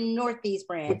or Northeast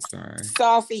branch? Sorry.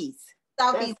 Southeast.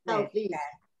 Southeast.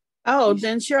 Oh,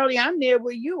 then Shirley, I'm near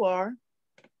where you are.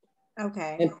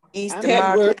 Okay. Eastern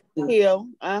Market Hill.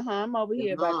 I'm over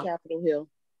here by Capitol Hill.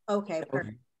 Okay,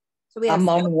 perfect. So I'm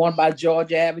on the one by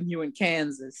Georgia Avenue in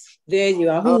Kansas. There you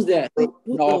are. Who's that?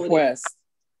 Northwest.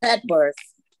 Petworth.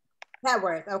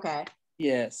 Okay.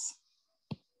 Yes.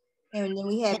 And then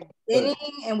we had Benning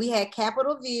and we had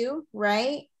Capitol View,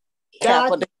 right?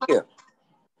 Capitol View.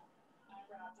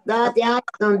 Dottie Heights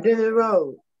on Benny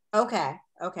Road. Okay.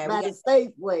 By the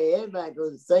Safeway. Everybody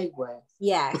goes to Safeway.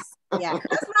 Yes. Yeah.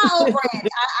 That's my old branch.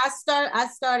 I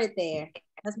started there.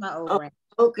 That's my old branch.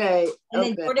 Okay. And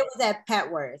then Jordan was at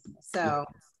Petworth. So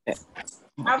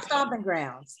our stomping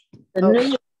grounds.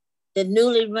 The the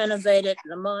newly renovated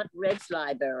Lamont Ridge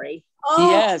Library. Oh,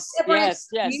 yes.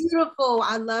 Beautiful.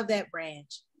 I love that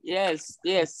branch. Yes.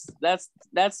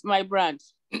 That's my branch.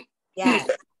 Yes.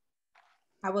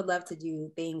 I would love to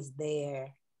do things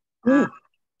there.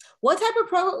 What type of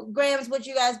programs would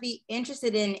you guys be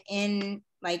interested in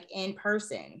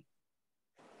person?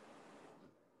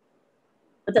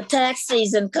 With the tax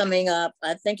season coming up,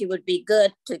 I think it would be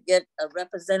good to get a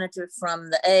representative from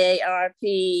the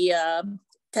AARP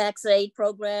tax aid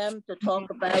program to talk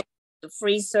about the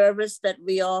free service that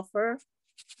we offer.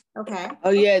 Okay. Oh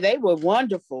yeah, they were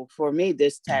wonderful for me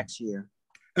this tax year.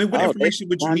 I mean, what information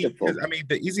would you need? Because I mean,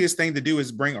 the easiest thing to do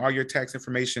is bring all your tax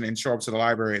information and show up to the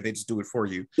library. They just do it for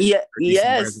you. Yeah,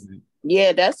 yes.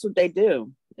 Yeah, that's what they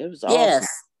do. It was awesome.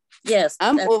 Yes.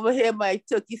 I'm over here by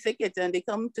Turkey Thicket, and they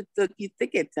come to Turkey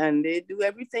Thicket and they do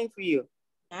everything for you.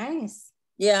 Nice.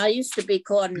 Yeah, I used to be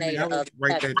coordinator.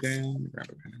 Write that down.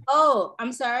 Oh,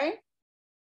 I'm sorry.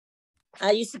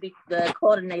 I used to be the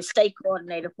state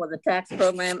coordinator for the tax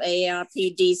program,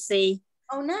 AARP DC.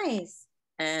 Oh, nice.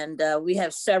 And we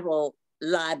have several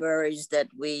libraries that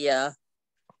we are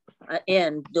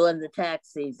in during the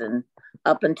tax season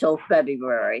up until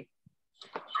February.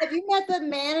 Have you met the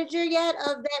manager yet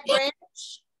of that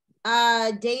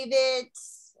branch? David,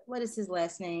 what is his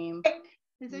last name?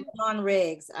 John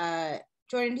Riggs.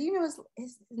 Jordan, do you know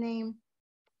his name?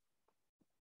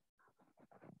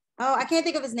 Oh, I can't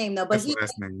think of his name though, but his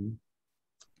last name.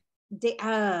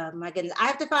 My goodness, I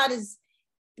have to find his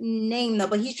name though,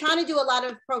 but he's trying to do a lot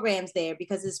of programs there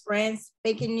because his brand's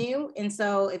spanking new. And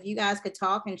so if you guys could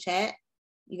talk and chat,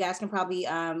 you guys can probably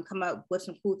come up with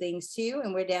some cool things too.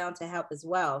 And we're down to help as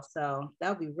well. So that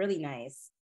would be really nice.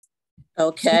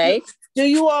 Okay. Do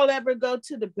you all ever go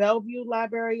to the Bellevue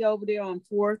Library over there on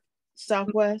 4th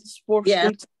Southwest, 4th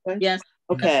Street? Yes.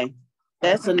 Okay.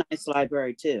 That's a nice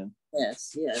library too.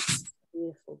 Yes.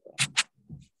 Beautiful.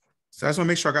 So I just want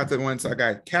to make sure I got the ones. I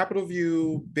got Capitol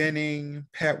View, Benning,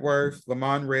 Petworth,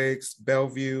 Lamont Riggs,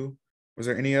 Bellevue. Was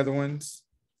there any other ones?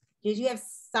 Did you have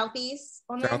Southeast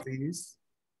on there? Southeast?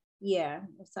 Yeah,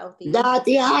 Southeast.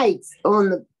 Dorothy Heights on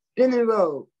the Benning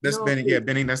Road. That's Benning. Yeah,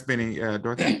 Benning. That's Benning.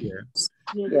 Dorothy.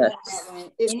 Yeah. Yes.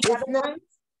 It's not.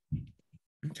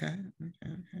 Okay.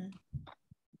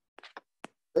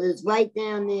 But it's right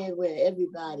down there where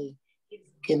everybody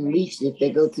can reach if they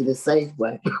go to the safe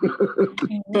way.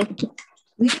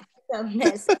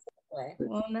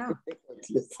 Well, no.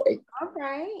 All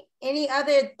right. Any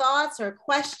other thoughts or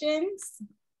questions?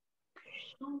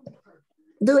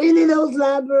 Do any of those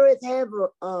libraries have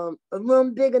a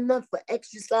room big enough for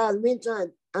exercise?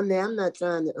 I'm not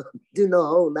trying to do no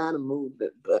whole lot of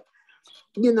movement, but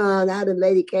you know how the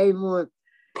lady came on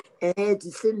and had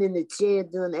to sit in the chair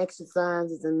doing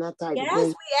exercises and that type of thing. Yes,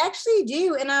 we actually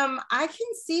do. And I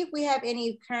can see if we have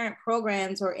any current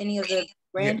programs or any of the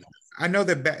branches. Yeah, I know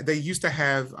that they used to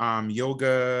have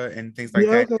yoga and things like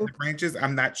that in the branches.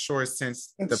 I'm not sure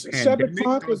since the pandemic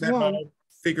how that all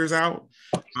figures out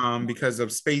because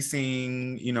of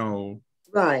spacing,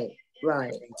 Right.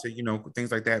 To,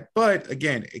 things like that. But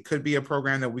again, it could be a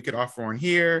program that we could offer on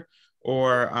here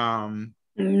or something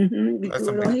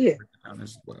here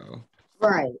as well.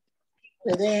 Right.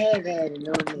 So they have had it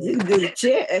on there. You can do the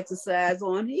chair exercise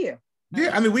on here.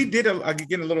 Yeah, I mean, we did a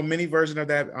little mini version of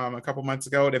that a couple months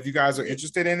ago. And if you guys are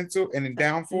interested in it and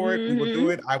down for it, we will do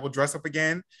it. I will dress up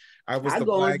again. I was the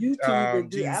black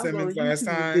Gene Simmons last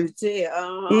time.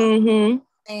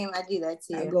 Same, I do that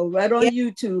too. I go right on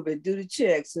YouTube and do the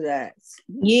chair exercise.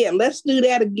 Yeah, let's do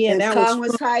that again. That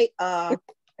Congress Heights,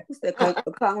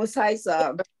 Congress Heights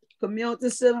Community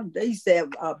Center. They used to have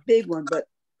a big one, but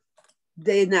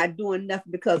they're not doing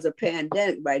nothing because of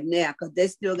pandemic right now. Because they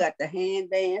still got the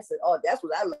hand dance. That's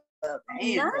what I love. The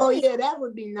hand dance. Oh yeah, that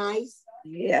would be nice.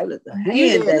 Yeah, the hand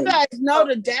You dance. guys know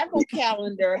the DACO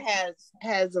calendar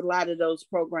has a lot of those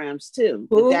programs too.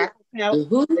 The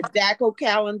DACO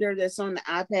calendar that's on the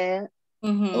iPad.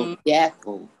 Oh,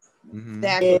 DACO.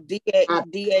 DACO,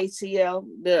 DACL,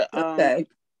 the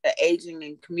Aging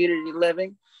and Community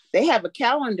Living. They have a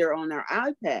calendar on their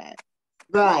iPad.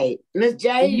 Right. Miss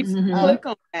James. You can click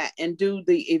on that and do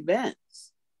the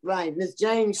events. Right. Miss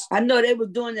James. I know they were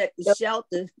doing that at the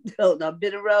shelter on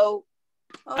Bitter Road.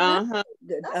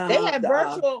 They had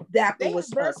virtual. DACO was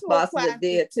sponsored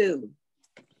there too.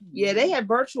 Yeah, they had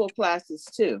virtual classes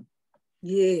too.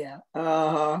 Yeah.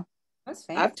 That's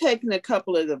fantastic. I've taken a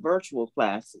couple of the virtual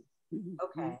classes.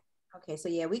 Okay. So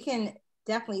yeah, we can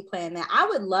definitely plan that. I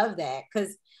would love that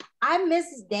because I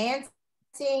miss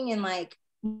dancing and like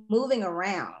moving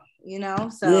around,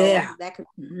 so yeah, that could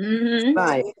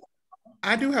right.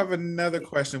 I do have another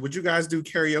question. Would you guys do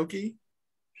karaoke?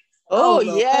 Oh,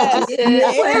 yes.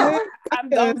 Yeah. I'm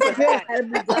done for that.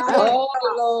 Oh,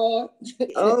 Lord.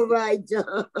 All right,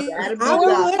 John. Jordan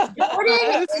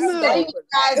is setting you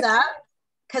guys up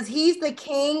because he's the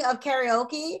king of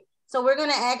karaoke. So we're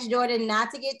gonna ask Jordan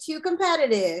not to get too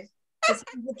competitive. He's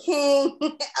the king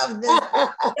of this.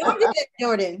 Don't do that,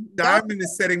 Jordan. Diamond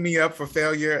is setting me up for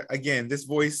failure again. This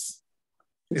voice.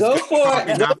 Go for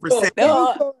it.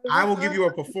 I will give you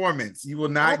a performance. You will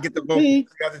not get the vocal. You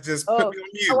have to just put me on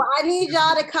mute. So I need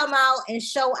y'all to come out and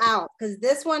show out because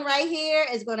this one right here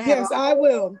is going to have. Yes, I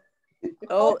will.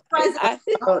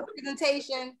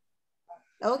 Presentation.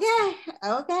 Okay.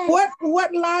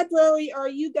 What library are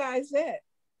you guys at?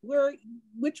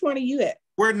 Which one are you at?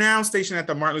 We're now stationed at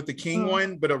the Martin Luther King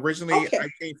one, but originally I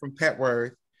came from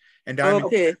Petworth and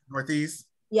Diamond Northeast.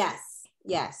 Yes.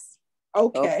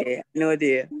 Okay. No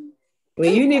idea. Well,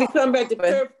 you need to come back to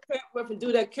Petworth and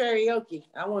do that karaoke.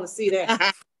 I want to see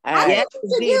that. Yes,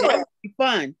 indeed. That would be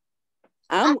fun.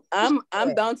 I'm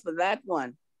down for that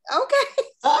one. Okay.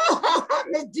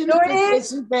 Jordan,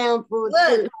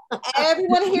 look,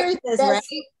 everyone hears this, right?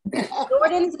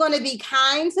 Jordan is going to be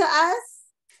kind to us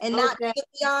and not be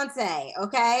Beyonce.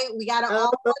 Okay, we got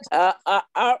to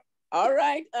all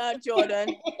right,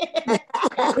 Jordan.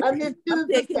 I'm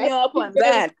taking you up on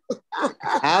that.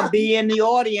 I'll be in the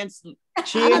audience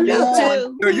cheering you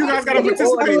too. No, you guys gotta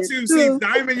participate too. See,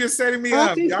 Diamond, you're setting me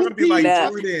up. Y'all gonna be like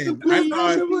Jordan. I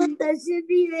thought that should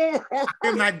be there.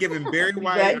 I'm not giving Barry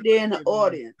White. Right there in the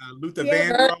audience. Luther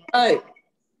Vandross.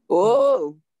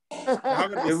 Oh.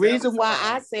 The reason why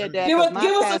I said that give us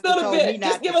a little bit.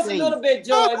 Just give us a little bit,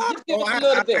 Jordan. Just give us a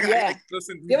little bit. Yeah.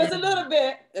 Give us a little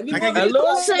bit. A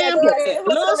little sample. A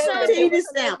little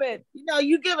sample. You know,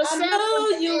 you give a sample.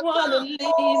 I know you want to leave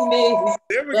me.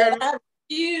 There we go. I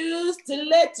refuse to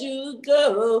let you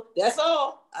go. That's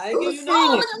all. I ain't give you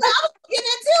I was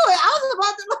getting into it. I was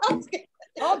about to.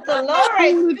 Oh,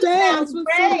 Dolores, you sound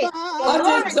great.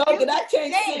 I'm just joking. I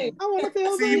can't sing. I want to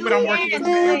feel see, but I'm working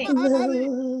with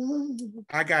you.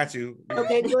 I got you.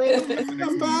 Okay, go ahead.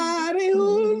 Somebody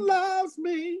who loves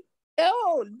me.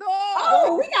 Oh, no.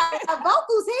 Oh, we got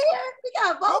vocals here. We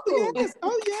got vocals.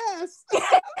 Oh, yes.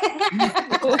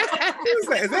 Is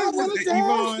that I want to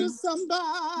dance with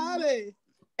somebody.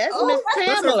 That's Miss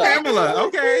Pamela. That's Pamela.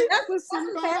 Okay. With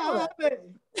somebody.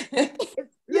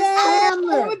 Yeah, I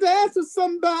want to dance with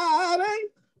somebody.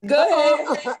 Go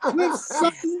ahead. With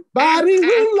somebody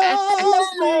who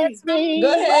loves me.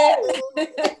 Go ahead.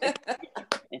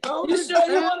 You sure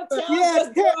you want to tell us?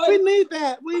 Yes, we need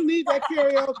that. We need that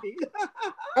karaoke.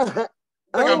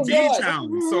 Like a beach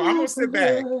challenge. So I'm gonna sit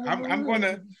back.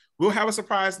 We'll have a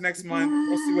surprise next month.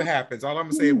 We'll see what happens. All I'm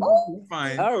gonna say is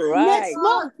fun. All right. Next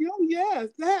month. Oh yes,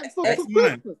 that for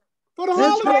Christmas. For the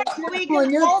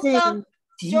holidays.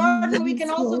 Jordan, we can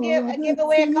also give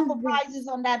away a couple prizes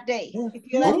on that day if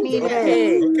you let me know.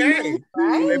 Okay.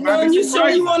 Right? You sure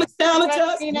you want to challenge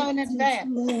us? You know, in advance.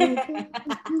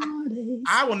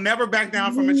 I will never back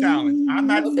down from a challenge. I'm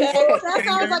not. Okay. That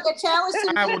sounds like a challenge to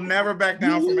me. I will never back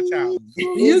down from a challenge.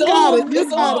 You got it. You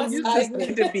got it. It's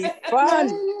going to be fun.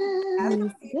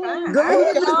 Go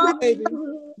ahead, baby.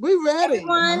 We ready.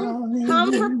 Everyone, come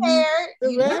prepared.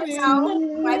 You know,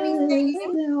 might be singing.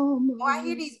 Oh, I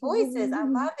hear these voices. I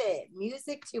love it.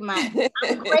 Music to my.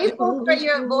 I'm grateful for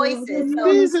your voices. So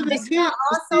thank you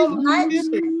all so much.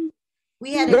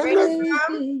 We had a great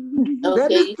time.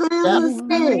 Okay.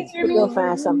 We'll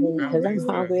find something because I'm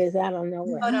hungry as I don't know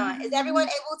what. Hold on. Is everyone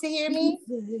able to hear me?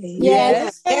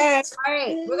 Yes. Yes. All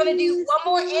right. We're going to do one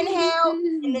more inhale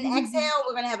and then exhale.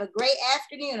 We're going to have a great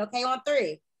afternoon. Okay, on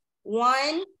 3.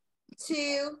 1,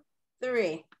 2,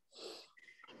 3.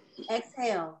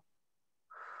 Exhale.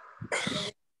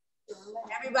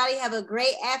 Everybody have a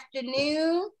great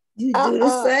afternoon. You do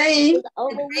the same. A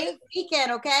great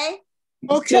weekend, okay?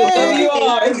 Okay.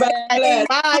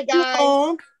 Bye, guys.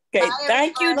 Okay,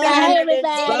 thank you, Bye,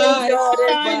 everybody.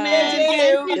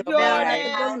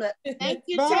 Thank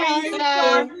you,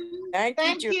 Teresa.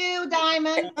 Thank you,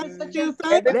 Diamond.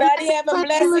 Everybody have a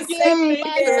blessed day.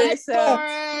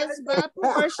 Bye,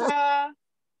 Portia.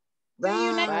 See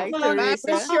you next Bye, month.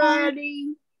 Teresa.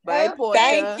 Shirley. Bye, Portia.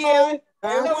 Thank you.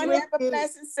 Everyone have a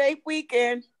blessed and safe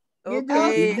weekend.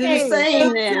 Okay. You do the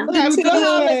same now. Have a good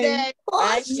holiday.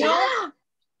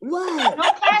 What?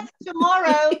 No class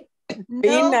tomorrow.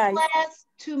 No nice. class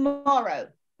tomorrow.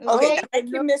 Okay. Thank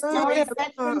you, Miss Tomorrow,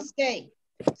 Veterans Day.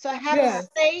 So have a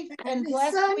safe and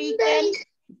blessed weekend.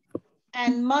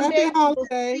 And Monday we will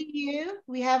see you.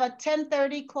 We have a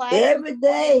 10:30 class Every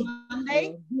day.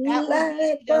 Monday. That will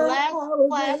be the last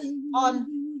class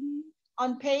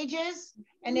on Pages,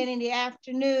 and then in the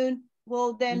afternoon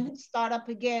we'll then start up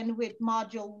again with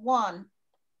module 1.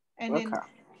 And then,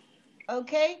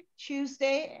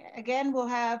 Tuesday, again, we'll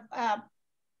have,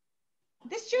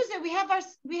 this Tuesday,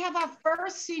 we have our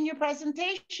first senior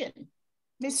presentation.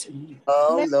 Miss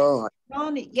Lord.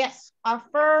 Ronnie, yes, our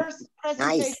first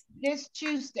presentation this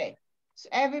Tuesday. So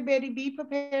everybody be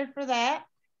prepared for that.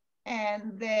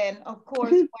 And then, of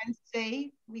course,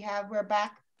 Wednesday, we're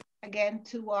back again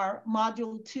to our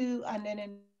module 2. And then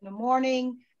in the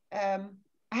morning, I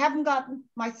haven't gotten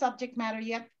my subject matter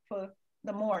yet for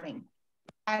the morning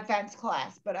advanced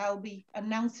class, but I'll be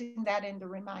announcing that in the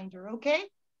reminder, okay?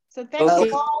 So thank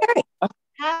you all.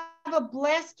 Have a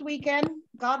blessed weekend.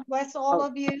 God bless all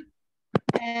of you.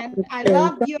 And I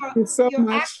love your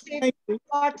active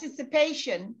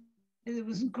participation. It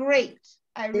was great.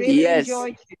 I really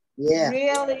enjoyed it. Yeah.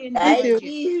 Really enjoyed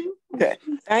you.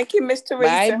 Thank you, Miss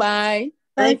Teresa. Bye-bye.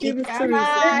 Thank you, Miss Teresa.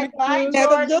 Bye. Bye,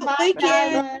 George. Bye,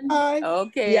 Diamond.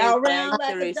 Okay. Y'all round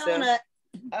like Teresa. A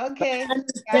donut. Okay.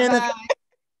 Bye-bye.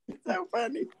 So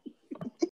funny.